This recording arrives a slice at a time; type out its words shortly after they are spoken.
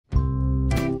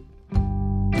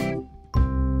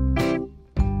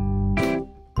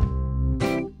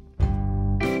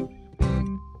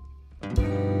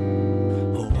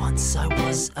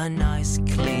was a nice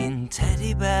clean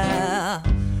teddy bear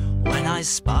when I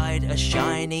spied a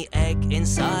shiny egg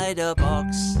inside a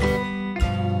box.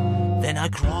 Then I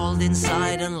crawled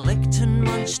inside and licked and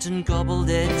munched and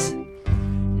gobbled it.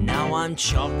 Now I'm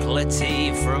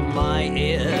chocolatey from my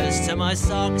ears to my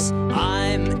socks.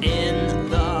 I'm in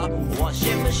the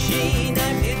washing machine.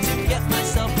 I'm here to get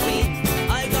myself clean.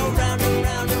 I go round and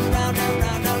round and round and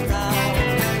round and round.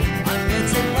 I'm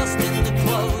getting lost in the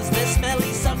clothes. There's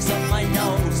smelly socks on my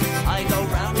nose. I go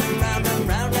round and round and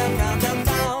round and round and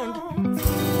round.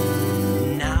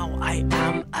 Now I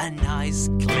am a nice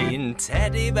clean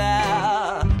teddy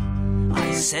bear.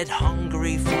 I said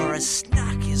hungry for a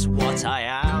snack is what I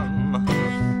am.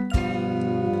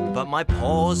 But my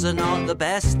paws are not the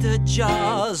best at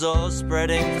jars or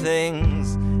spreading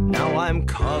things. Now I'm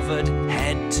covered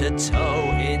head to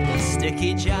toe in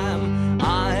sticky jam.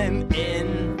 I'm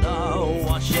in the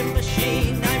washing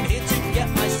machine. I'm here to get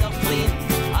myself clean.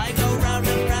 I go round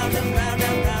and round and round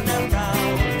and round and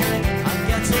round. I'm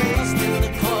getting lost in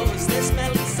the clothes. There's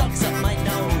smelly socks up my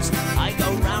nose. I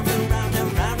go round and round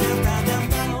and round and round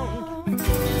and round.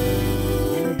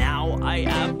 And now I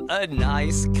am a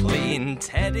nice clean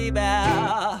teddy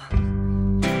bear.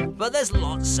 But there's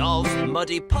lots of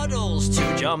muddy puddles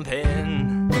to jump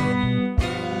in.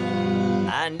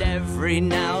 And every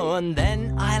now and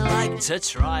then I like to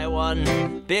try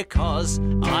one, because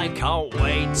I can't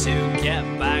wait to get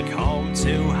back home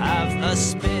to have a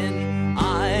spin.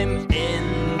 I'm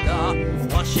in the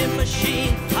washing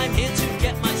machine.